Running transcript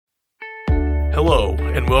Hello,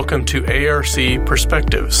 and welcome to ARC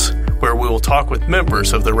Perspectives, where we will talk with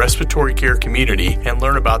members of the respiratory care community and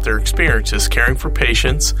learn about their experiences caring for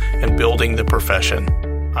patients and building the profession.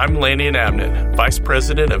 I'm Landian Abnett, Vice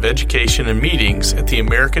President of Education and Meetings at the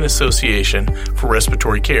American Association for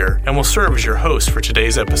Respiratory Care, and will serve as your host for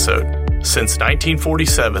today's episode. Since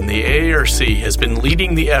 1947, the AARC has been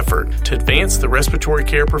leading the effort to advance the respiratory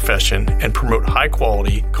care profession and promote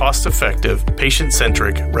high-quality, cost-effective,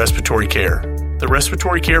 patient-centric respiratory care. The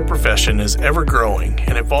respiratory care profession is ever-growing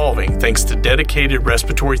and evolving thanks to dedicated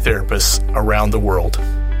respiratory therapists around the world.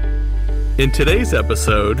 In today's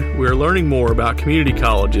episode, we are learning more about community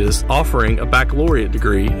colleges offering a baccalaureate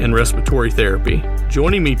degree in respiratory therapy.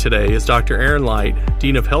 Joining me today is Dr. Aaron Light,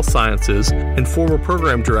 Dean of Health Sciences and former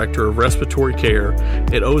Program Director of Respiratory Care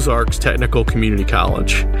at Ozarks Technical Community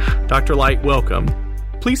College. Dr. Light, welcome.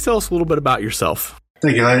 Please tell us a little bit about yourself.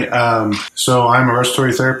 Thank you, Lenny. So I'm a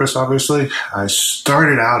respiratory therapist, obviously. I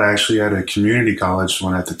started out actually at a community college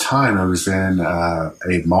when at the time I was in a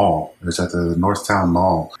mall. It was at the Northtown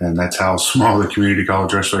Mall. And that's how small the community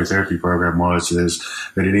college respiratory therapy program was, is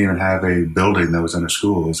they didn't even have a building that was in a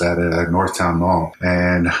school. It was at a Northtown Mall.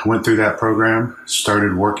 And went through that program,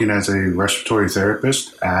 started working as a respiratory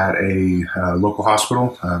therapist at a local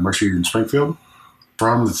hospital, Mercy in Springfield.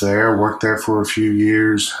 From there, worked there for a few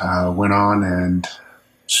years, went on and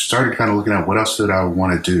started kind of looking at what else did I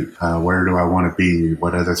want to do? Where do I want to be?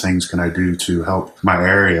 What other things can I do to help my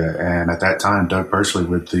area? And at that time, Doug Persley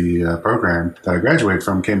with the program that I graduated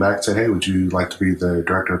from came back and said, hey, would you like to be the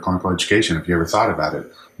director of clinical education? Have you ever thought about it?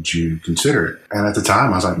 Would you consider it? And at the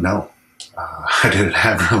time, I was like, no. I didn't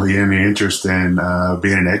have really any interest in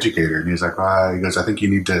being an educator. And he's like, well, he goes, I think you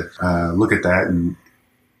need to look at that and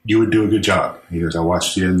you would do a good job. He goes, I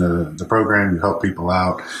watched you in the program. You help people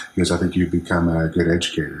out. He goes, I think you'd become a good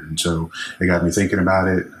educator. And so it got me thinking about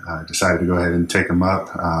it. I decided to go ahead and take him up,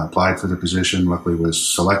 applied for the position, luckily was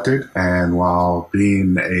selected. And while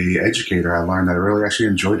being a educator, I learned that I really actually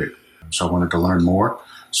enjoyed it. So I wanted to learn more.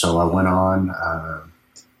 So I went on,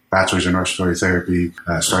 bachelor's in respiratory therapy,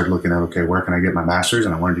 started looking at, okay, where can I get my master's?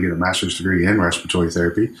 And I wanted to get a master's degree in respiratory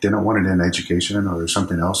therapy. Didn't want it in education or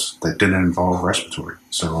something else that didn't involve respiratory.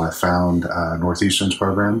 So I found Northeastern's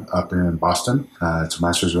program up in Boston. It's a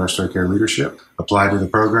master's in respiratory care leadership. Applied to the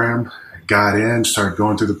program, got in, started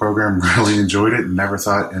going through the program, really enjoyed it, and never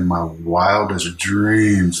thought in my wildest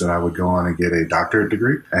dreams that I would go on and get a doctorate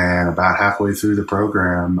degree. And about halfway through the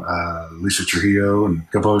program, Lisa Trujillo and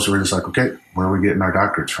a couple others were just like, okay, where are we getting our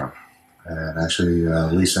doctorates from? And actually,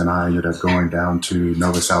 Lisa and I ended up going down to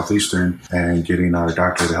Nova Southeastern and getting our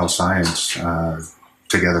doctorate of health science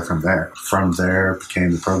together from there. From there,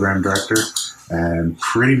 became the program director, and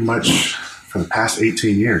pretty much for the past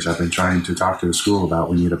 18 years, I've been trying to talk to the school about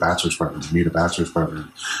we need a bachelor's program. We need a bachelor's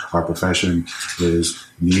program. Our profession is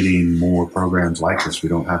needing more programs like this. We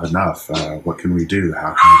don't have enough. What can we do?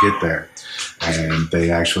 How can we get there? And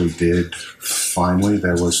they actually did. Finally,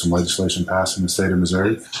 there was some legislation passed in the state of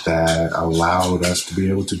Missouri that allowed us to be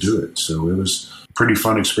able to do it. So it was a pretty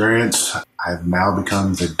fun experience. I've now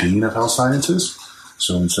become the Dean of Health Sciences.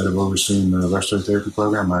 So instead of overseeing the respiratory therapy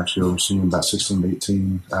program, I'm actually overseeing about 16 to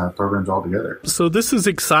 18 programs altogether. So this is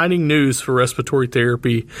exciting news for respiratory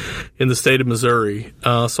therapy in the state of Missouri.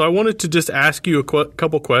 So I wanted to just ask you a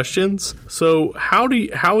couple questions. So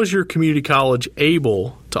how is your community college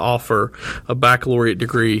able to offer a baccalaureate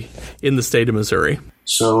degree in the state of Missouri?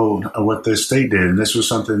 So what the state did, and this was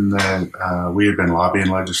something that we had been lobbying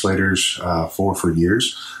legislators for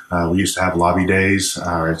years. We used to have lobby days,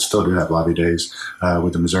 or still do have lobby days,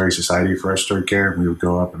 with the Missouri Society for Respiratory Care. We would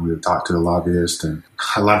go up and we would talk to the lobbyists. And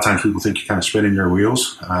a lot of times people think you're kind of spinning your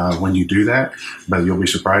wheels when you do that, but you'll be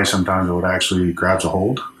surprised sometimes it actually grabs a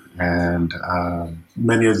hold. And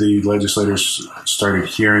many of the legislators started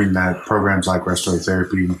hearing that programs like respiratory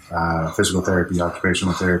therapy, physical therapy,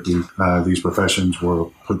 occupational therapy, these professions were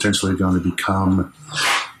potentially going to become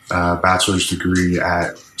bachelor's degree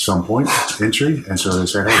at some point, entry. And so they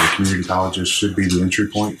said, hey, the community colleges should be the entry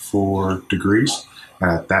point for degrees. And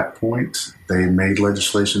at that point, they made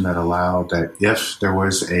legislation that allowed that if there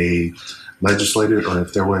was a legislated or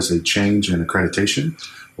if there was a change in accreditation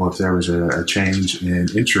or if there was a change in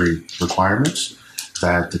entry requirements,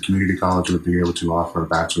 that the community college would be able to offer a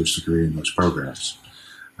bachelor's degree in those programs.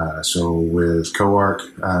 So with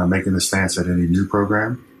COARC making the stance that any new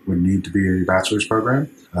program would need to be a bachelor's program,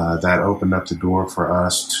 that opened up the door for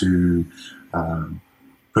us to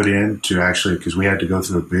put in to actually, because we had to go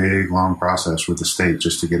through a big, long process with the state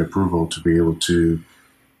just to get approval to be able to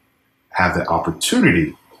have the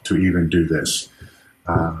opportunity to even do this.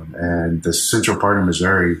 And the central part of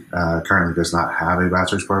Missouri currently does not have a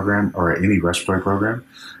bachelor's program or any respiratory program.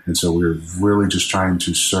 And so we're really just trying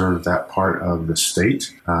to serve that part of the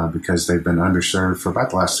state because they've been underserved for about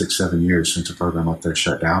the last 6-7 years since the program up there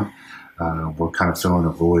shut down. We're kind of filling a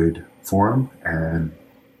void for them, and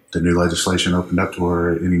the new legislation opened up to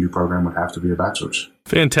where any new program would have to be a bachelor's.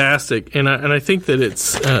 Fantastic, and I think that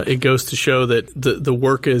it goes to show that the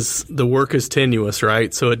work is tenuous,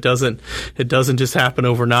 right? So it doesn't just happen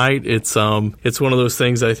overnight. It's one of those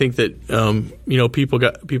things. I think that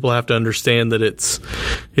people have to understand that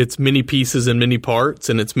it's many pieces and many parts,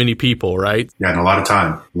 and it's many people, right? Yeah, and a lot of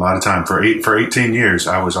time. For 18 years,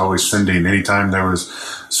 I was always sending. Anytime there was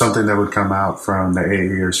something that would come out from the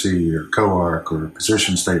AARC or COARC or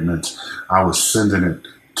position statements, I was sending it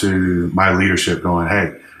to my leadership going,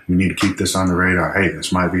 hey, we need to keep this on the radar. Hey,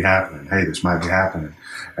 this might be happening. Hey, this might be happening.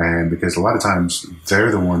 And because a lot of times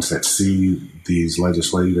they're the ones that see these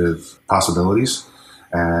legislative possibilities.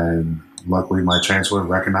 And luckily my chancellor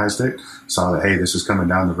recognized it, saw that, hey, this is coming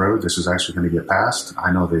down the road. This is actually going to get passed.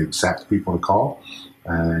 I know the exact people to call,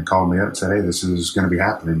 and called me up and said, hey, this is going to be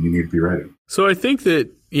happening. You need to be ready. So I think that,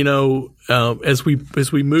 as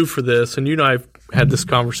we move for this, and you and I have had this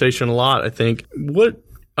conversation a lot,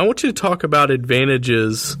 I want you to talk about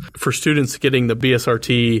advantages for students getting the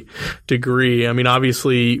BSRT degree. I mean,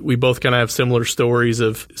 obviously, we both kind of have similar stories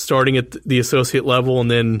of starting at the associate level and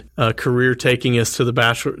then career taking us to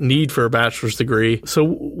the need for a bachelor's degree. So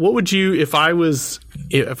what would you, if I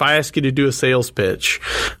asked you to do a sales pitch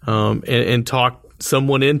and talk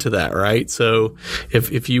someone into that, right? So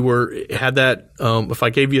if you if I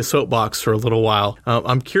gave you a soapbox for a little while,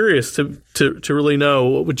 I'm curious to really know,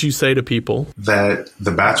 what would you say to people? That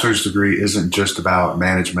the bachelor's degree isn't just about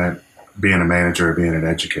management, being a manager or being an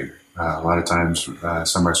educator. A lot of times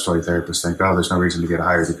some respiratory therapists think, oh, there's no reason to get a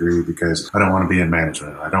higher degree because I don't want to be in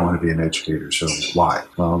management. I don't want to be an educator. So why?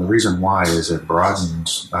 Well, the reason why is it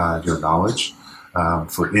broadens your knowledge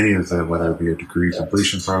for any of whether it be a degree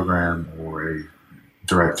completion program or a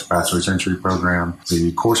direct bachelor's entry program.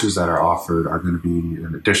 The courses that are offered are going to be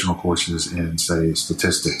additional courses in, say,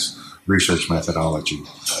 statistics, research methodology.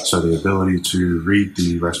 So the ability to read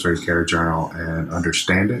the Respiratory Care Journal and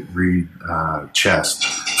understand it, read CHEST,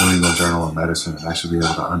 New England Journal of Medicine, and actually be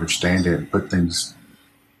able to understand it and put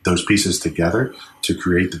those pieces together to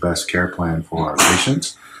create the best care plan for our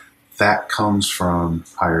patients. That comes from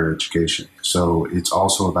higher education. So it's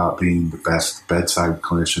also about being the best bedside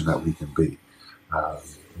clinician that we can be.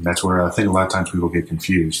 And that's where I think a lot of times people get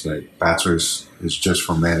confused that bachelor's is just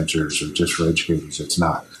for managers or just for educators. It's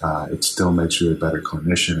not. It still makes you a better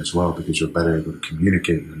clinician as well because you're better able to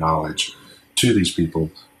communicate your knowledge to these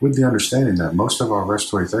people with the understanding that most of our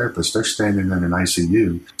respiratory therapists, they're standing in an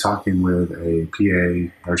ICU talking with a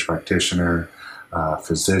PA, nurse practitioner,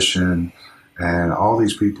 physician, and all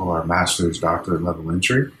these people are master's, doctorate level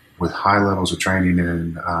entry with high levels of training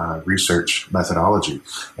in research methodology,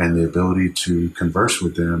 and the ability to converse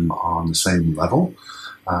with them on the same level,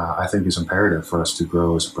 I think is imperative for us to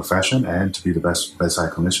grow as a profession and to be the best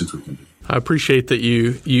bedside clinicians we can be. I appreciate that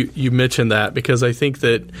you mentioned that, because I think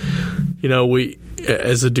that, we,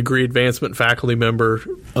 as a degree advancement faculty member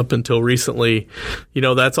up until recently,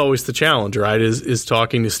 that's always the challenge, right? Is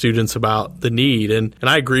talking to students about the need. And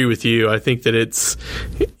I agree with you. I think that it's,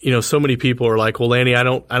 so many people are like, well, Lanny, I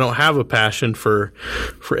don't have a passion for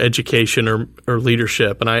education or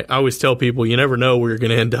leadership. And I always tell people, you never know where you're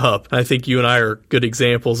going to end up. And I think you and I are good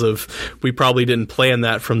examples of, we probably didn't plan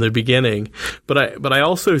that from the beginning. But I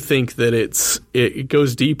also think that it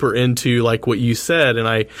goes deeper into like what you said. And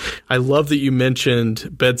I love that you mentioned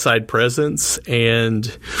bedside presence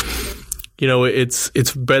and,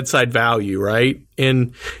 it's bedside value, right?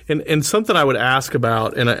 And something I would ask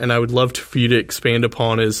about, and I would love for you to expand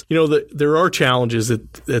upon is, that there are challenges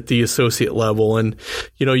at the associate level, and,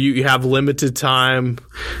 you have limited time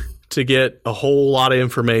to get a whole lot of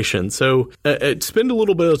information. So spend a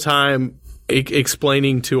little bit of time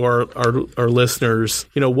explaining to our listeners,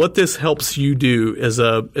 what this helps you do as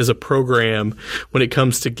a program when it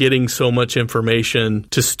comes to getting so much information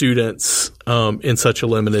to students in such a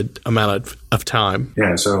limited amount of time.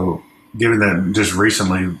 Yeah, so given that just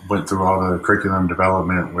recently went through all the curriculum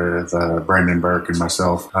development with Brandon Burke and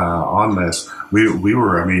myself on this, we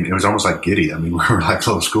were, it was almost like giddy. We were like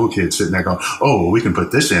little school kids sitting there going, oh, well, we can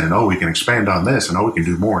put this in, and oh, we can expand on this, and oh, we can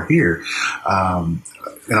do more here.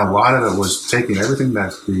 And a lot of it was taking everything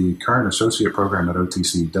that the current associate program at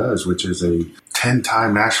OTC does, which is a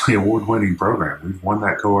 10-time nationally award-winning program. We've won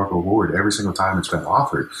that COARC award every single time it's been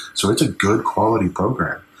offered. So it's a good quality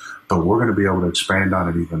program. but we're going to be able to expand on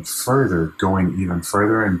it even further, going even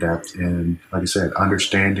further in depth in, like I said,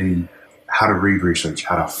 understanding how to read research,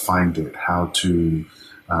 how to find it, how to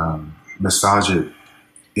massage it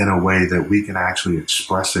in a way that we can actually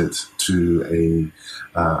express it to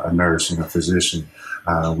a nurse and a physician.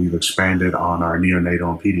 We've expanded on our neonatal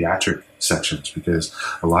and pediatric sections because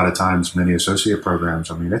a lot of times many associate programs,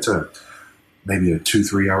 it's maybe a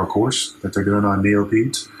 2-3 hour course that they're doing on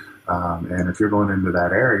neopeds. And if you're going into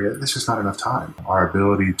that area, there's just not enough time. Our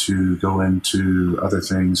ability to go into other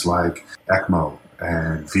things like ECMO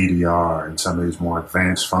and VDR and some of these more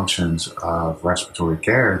advanced functions of respiratory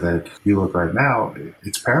care that you look right now,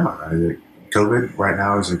 it's paramount. COVID right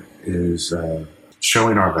now is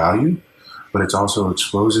showing our value, but it's also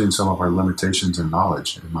exposing some of our limitations in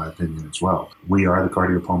knowledge, in my opinion, as well. We are the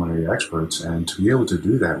cardiopulmonary experts, and to be able to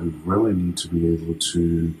do that, we really need to be able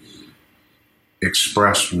to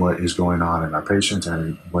express what is going on in our patients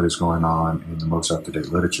and what is going on in the most up-to-date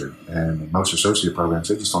literature. And in most associate programs,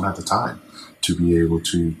 they just don't have the time to be able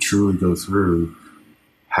to truly go through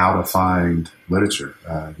how to find literature.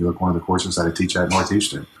 You look, one of the courses that I teach at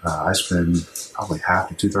Northeastern, I spend probably half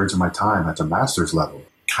to 2/3 of my time at the master's level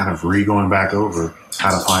kind of going back over how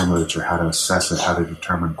to find literature, how to assess it, how to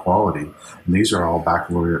determine quality. And these are all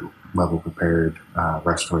baccalaureate level prepared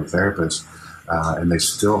respiratory therapists. And they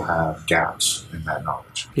still have gaps in that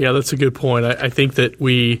knowledge. Yeah, that's a good point. I think that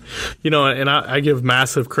we, and I give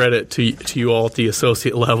massive credit to you all at the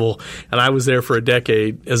associate level. And I was there for a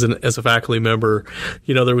decade as a faculty member.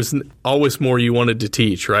 There was always more you wanted to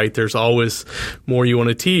teach, right? There's always more you want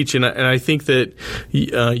to teach. And I think that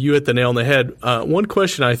you hit the nail on the head. One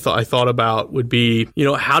question I thought about would be,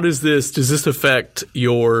 how does this affect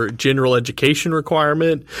your general education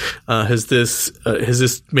requirement? Has this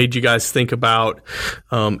made you guys think about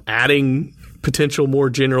adding potential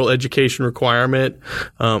more general education requirement?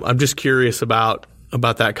 I'm just curious about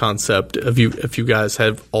that concept. If you guys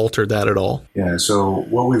have altered that at all? Yeah. So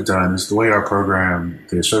what we've done is the way our program,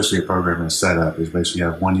 the associate program, is set up is basically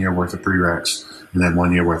you have 1 year worth of prereqs and then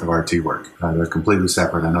 1 year worth of RT work. They're completely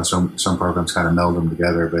separate. I know some programs kind of meld them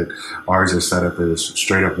together, but ours is set up as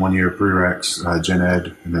straight up 1 year prereqs, gen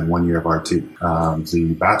ed, and then 1 year of RT.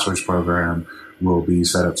 The bachelor's program will be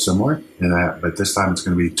set up similar in that, but this time it's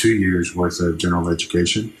going to be 2 years worth of general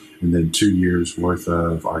education and then 2 years worth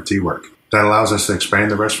of RT work. That allows us to expand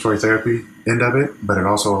the respiratory therapy end of it, but it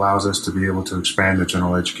also allows us to be able to expand the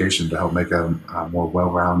general education to help make a more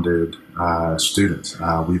well-rounded student.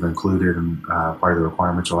 We've included part of the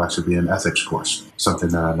requirements will actually be an ethics course, something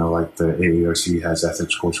that I know like the AARC has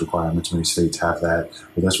ethics course requirements. Many states have that,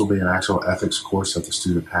 but this will be an actual ethics course that the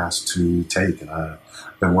student has to take. And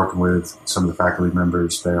been working with some of the faculty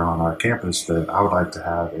members there on our campus that I would like to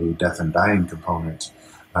have a death and dying component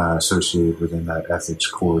associated within that ethics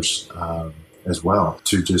course as well,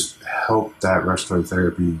 to just help that respiratory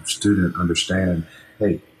therapy student understand,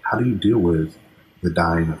 hey, how do you deal with the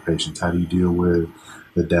dying of patients? How do you deal with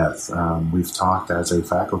the death? We've talked as a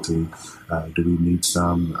faculty, do we need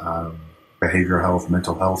some behavioral health,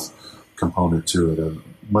 mental health component to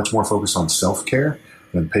it, much more focused on self-care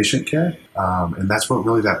than patient care. And that's what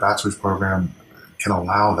really that bachelor's program can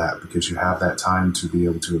allow, that because you have that time to be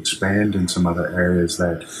able to expand in some other areas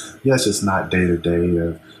that, yes, it's not day to day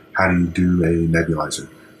of how do you do a nebulizer,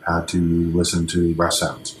 how do you listen to breath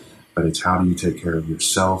sounds, but it's how do you take care of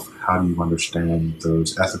yourself? How do you understand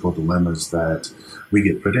those ethical dilemmas that we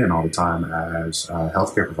get put in all the time as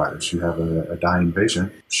healthcare providers? You have a dying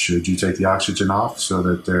patient. Should you take the oxygen off so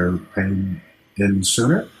that they're paying in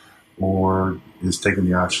sooner? Or is taking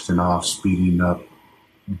the oxygen off speeding up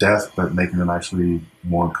death but making them actually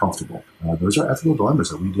more uncomfortable? Those are ethical dilemmas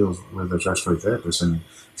that we deal with as respiratory therapists. And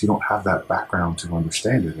if you don't have that background to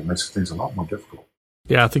understand it, it makes things a lot more difficult.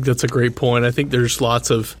 Yeah, I think that's a great point. I think there's lots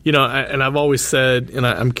of, and I've always said, and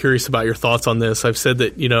I'm curious about your thoughts on this. I've said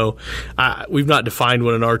that, we've not defined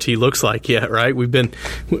what an RT looks like yet, right? We've been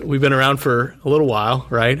around for a little while,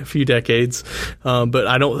 right? A few decades. But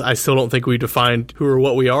I still don't think we defined who or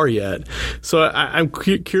what we are yet. So I'm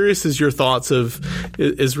curious as your thoughts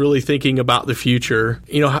is really thinking about the future.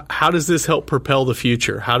 How does this help propel the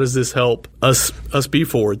future? How does this help us be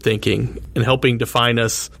forward thinking and helping define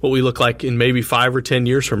us, what we look like in maybe 5 or 10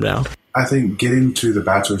 years from now? I think getting to the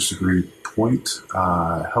bachelor's degree point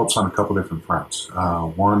helps on a couple different fronts.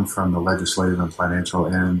 One, from the legislative and financial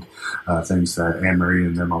end, things that Anne-Marie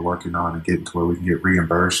and them are working on and getting to where we can get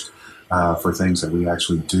reimbursed for things that we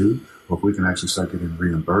actually do. Or if we can actually start getting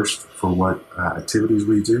reimbursed for what activities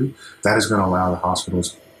we do, that is going to allow the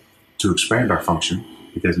hospitals to expand our function,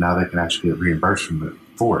 because now they can actually get reimbursed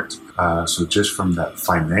for it. So just from that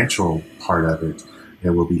financial part of it, it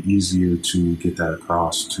will be easier to get that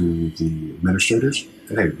across to the administrators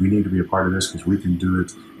that, hey, we need to be a part of this because we can do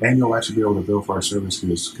it. And you'll actually be able to bill for our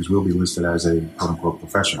services because we'll be listed as a quote unquote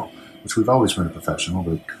professional, which we've always been a professional,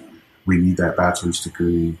 but we need that bachelor's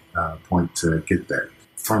degree point to get there.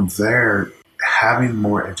 From there, having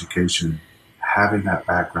more education, having that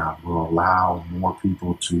background will allow more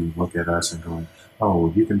people to look at us and go,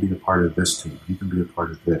 oh, you can be a part of this team. You can be a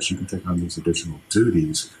part of this. You can take on these additional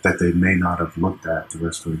duties that they may not have looked at the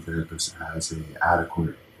respiratory therapist as an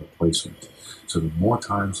adequate replacement. So the more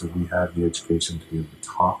times that we have the education to be able to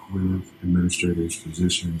talk with administrators,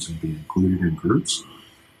 physicians, and be included in groups,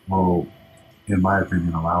 will, in my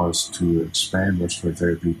opinion, allow us to expand respiratory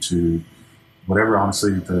therapy to whatever,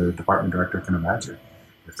 honestly, the department director can imagine.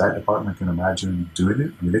 If that department can imagine doing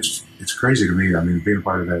it, I mean, it's crazy to me. I mean, being a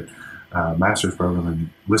part of that master's program and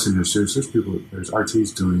listening to students, there's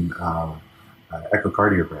RTs doing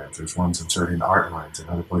echocardiograms. There's ones inserting art lines, and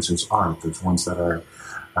other places aren't. There's ones that are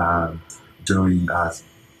doing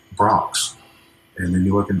bronchs. And then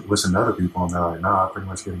you look and listen to other people, and they're like, no, I'm pretty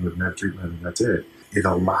much getting a med treatment, and that's it. It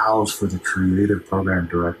allows for the creative program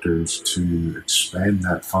directors to expand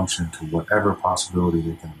that function to whatever possibility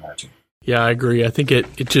they can imagine. Yeah, I agree. I think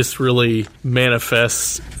it just really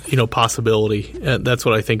manifests, possibility. And that's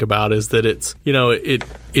what I think about is that it's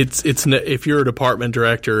if you're a department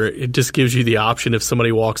director, it just gives you the option if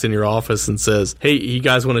somebody walks in your office and says, hey, you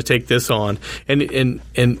guys want to take this on? And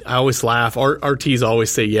I always laugh. Our RTs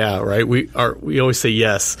always say, yeah, right? We always say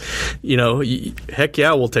yes. Heck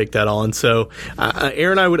yeah, we'll take that on. So,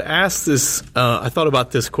 Aaron, I would ask this, I thought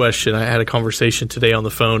about this question. I had a conversation today on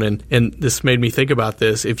the phone and this made me think about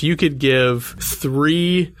this. If you could give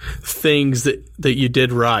 3 things that you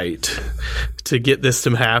did right to get this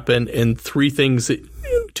to happen and 2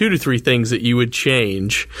 to 3 things that you would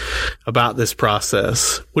change about this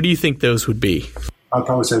process, what do you think those would be? I'd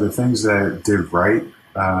probably say the things that did right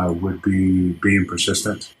would be being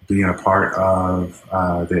persistent, being a part of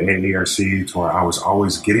the AARC to where I was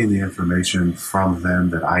always getting the information from them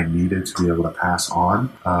that I needed to be able to pass on.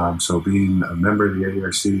 So being a member of the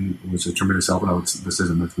AARC was a tremendous help. I know this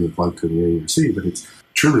isn't meant to be a plug to the AARC, but it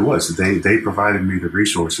truly was. They provided me the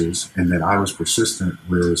resources, and then I was persistent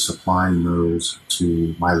with supplying those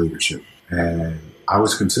to my leadership. And I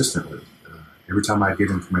was consistent with it. Every time I get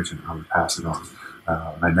information, I would pass it on.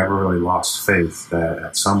 I never really lost faith that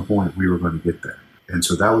at some point we were going to get there. And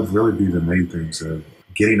so that would really be the main things of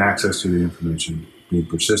getting access to the information, being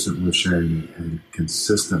persistent with sharing it, and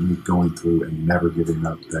consistently going through and never giving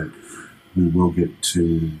up that we will get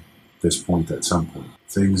to this point at some point.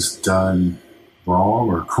 Things done wrong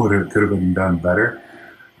or could have been done better.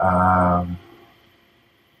 I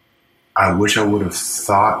wish I would have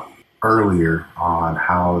thought earlier on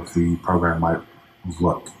how the program might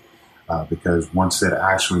look. Because once it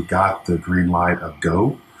actually got the green light of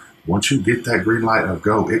go, once you get that green light of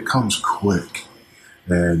go, it comes quick.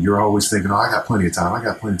 And you're always thinking, oh, I got plenty of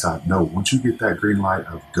time. No, once you get that green light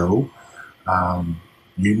of go,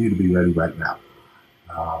 you need to be ready right now.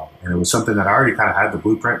 And it was something that I already kind of had the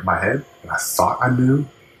blueprint in my head, and I thought I knew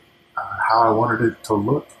how I wanted it to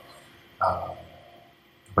look.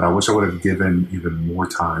 But I wish I would have given even more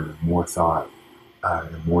time and more thought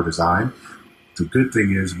and more design. The good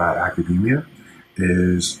thing is about academia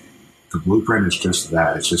is the blueprint is just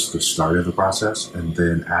that. It's just the start of the process. And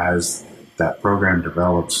then as that program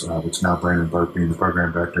develops, which now Brandon Burke being the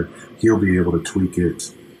program director, he'll be able to tweak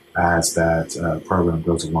it as that program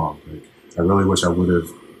goes along. Like, I really wish I would have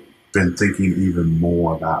been thinking even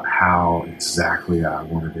more about how exactly I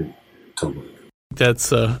wanted it to look.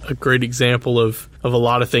 That's a great example of a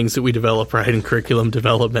lot of things that we develop right in curriculum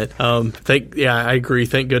development. I agree.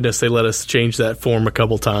 Thank goodness they let us change that form a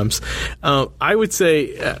couple times. I would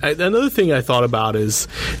say another thing I thought about is,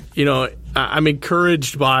 I'm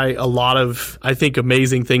encouraged by a lot of, I think,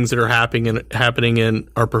 amazing things that are happening in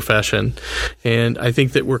our profession. And I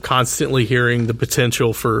think that we're constantly hearing the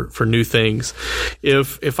potential for new things.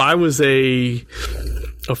 If I was a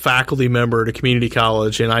faculty member at a community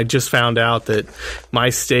college and I just found out that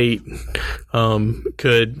my state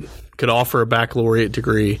could offer a baccalaureate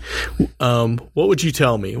degree, what would you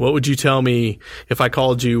tell me? What would you tell me if I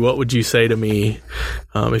called you? What would you say to me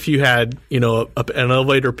if you had, an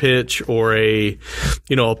elevator pitch or a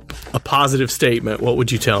positive statement? What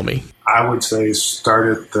would you tell me? I would say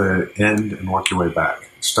start at the end and work your way back.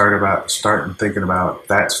 Start and thinking about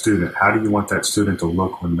that student. How do you want that student to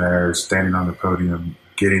look when they're standing on the podium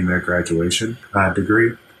getting their graduation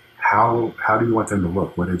degree? How do you want them to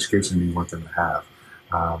look? What education do you want them to have?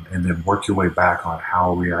 And then work your way back on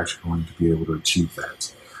how are we actually going to be able to achieve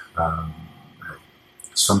that.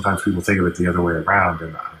 sometimes people think of it the other way around.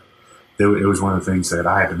 And it was one of the things that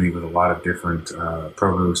I had to meet with a lot of different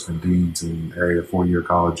provosts and deans in area 4-year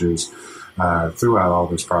colleges throughout all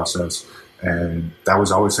this process. And that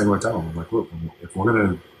was always the thing I would tell them. I'm like, look, if we're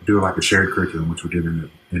going to do like a shared curriculum, which we did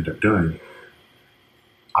end up doing,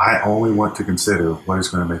 I only want to consider what is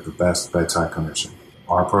going to make the best bedside clinician.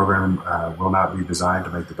 Our program will not be designed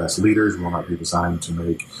to make the best leaders, will not be designed to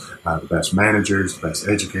make the best managers, the best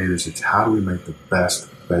educators. It's how do we make the best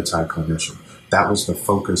bedside clinician. That was the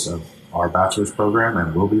focus of our bachelor's program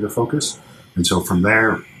and will be the focus. And so from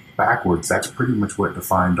there backwards, that's pretty much what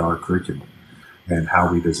defined our curriculum and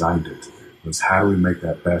how we designed it, was how do we make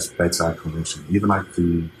that best bedside clinician. Even like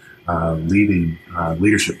the leading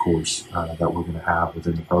leadership course that we're going to have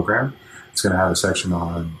within the program. It's going to have a section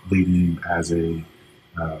on leading as a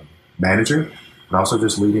manager, but also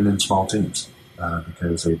just leading in small teams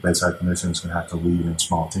because a bedside clinician is going to have to lead in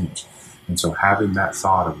small teams. And so having that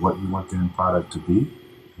thought of what you want the end product to be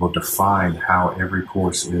will define how every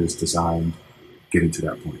course is designed getting to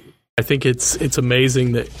that point. I think it's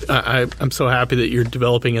amazing that I'm so happy that you're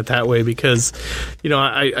developing it that way because,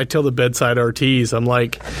 I tell the bedside RTs, I'm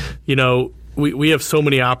like, we have so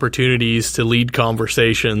many opportunities to lead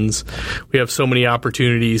conversations. We have so many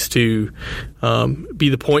opportunities to be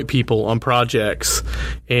the point people on projects,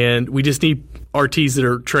 and we just need RTs that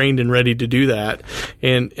are trained and ready to do that.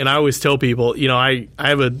 And I always tell people, I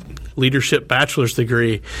have a leadership bachelor's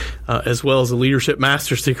degree as well as a leadership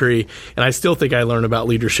master's degree, and I still think I learn about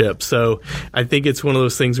leadership. So I think it's one of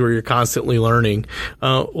those things where you're constantly learning.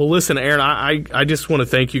 Well, listen, Aaron, I just want to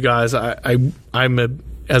thank you guys.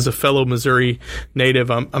 As a fellow Missouri native,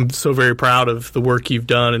 I'm so very proud of the work you've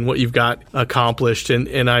done and what you've got accomplished,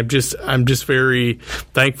 and I'm just very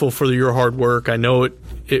thankful for your hard work. I know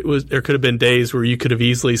there could have been days where you could have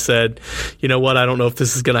easily said, you know what, I don't know if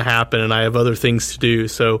this is going to happen and I have other things to do.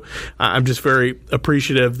 So I'm just very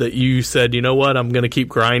appreciative that you said, you know what, I'm going to keep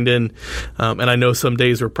grinding. And I know some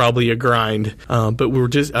days were probably a grind, but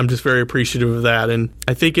I'm just very appreciative of that. And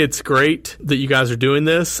I think it's great that you guys are doing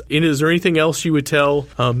this. And is there anything else you would tell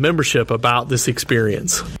membership about this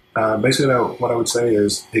experience? Basically, what I would say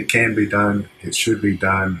is it can be done. It should be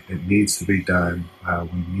done. It needs to be done.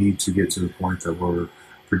 We need to get to the point that we're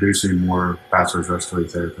producing more bachelor's respiratory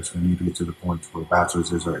therapists. We need to get to the point where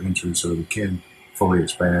bachelor's is our entry so that we can fully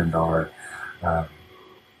expand our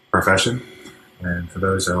profession. And for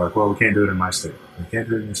those that are like, well, we can't do it in my state. We can't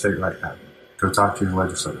do it in your state right now. Go talk to your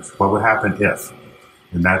legislators. What would happen if?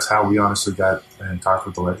 And that's how we honestly got and talked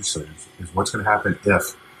with the legislators, is what's going to happen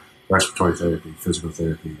if respiratory therapy, physical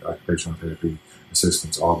therapy, occupational therapy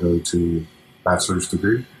assistants all go to bachelor's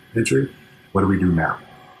degree entry. What do we do now?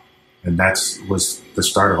 And that was the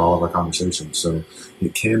start of all of our conversations. So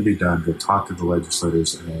it can be done. Go talk to the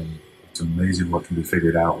legislators, and it's amazing what can be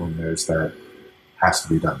figured out when there's that has to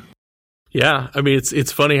be done. Yeah, I mean,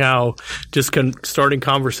 it's funny how just starting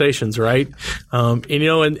conversations, right?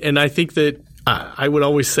 And I think that I would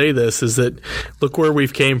always say this is that look where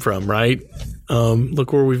we've came from, right?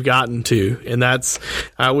 Look where we've gotten to. And I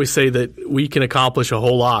always say that we can accomplish a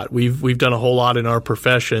whole lot. We've done a whole lot in our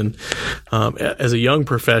profession. As a young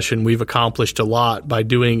profession, we've accomplished a lot by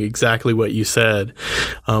doing exactly what you said,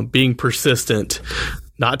 being persistent,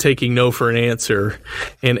 not taking no for an answer.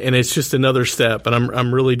 And it's just another step. And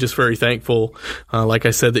I'm really just very thankful, like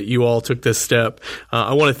I said, that you all took this step.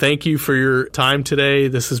 I want to thank you for your time today.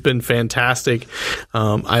 This has been fantastic.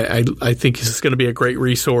 I think this is going to be a great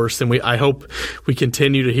resource. And I hope we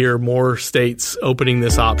continue to hear more states opening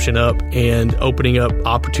this option up and opening up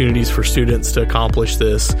opportunities for students to accomplish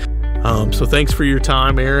this. So thanks for your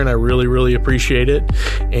time, Aaron. I really, really appreciate it.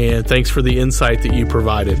 And thanks for the insight that you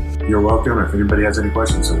provided. You're welcome. If anybody has any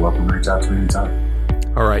questions, you're welcome to reach out to me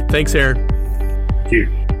anytime. All right. Thanks, Aaron. Thank you.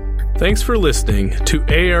 Thanks for listening to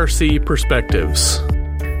ARC Perspectives.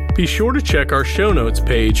 Be sure to check our show notes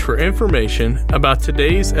page for information about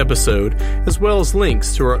today's episode, as well as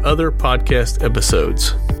links to our other podcast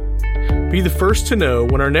episodes. Be the first to know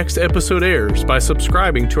when our next episode airs by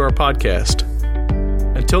subscribing to our podcast.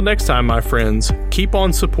 Until next time, my friends, keep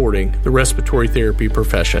on supporting the respiratory therapy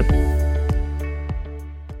profession.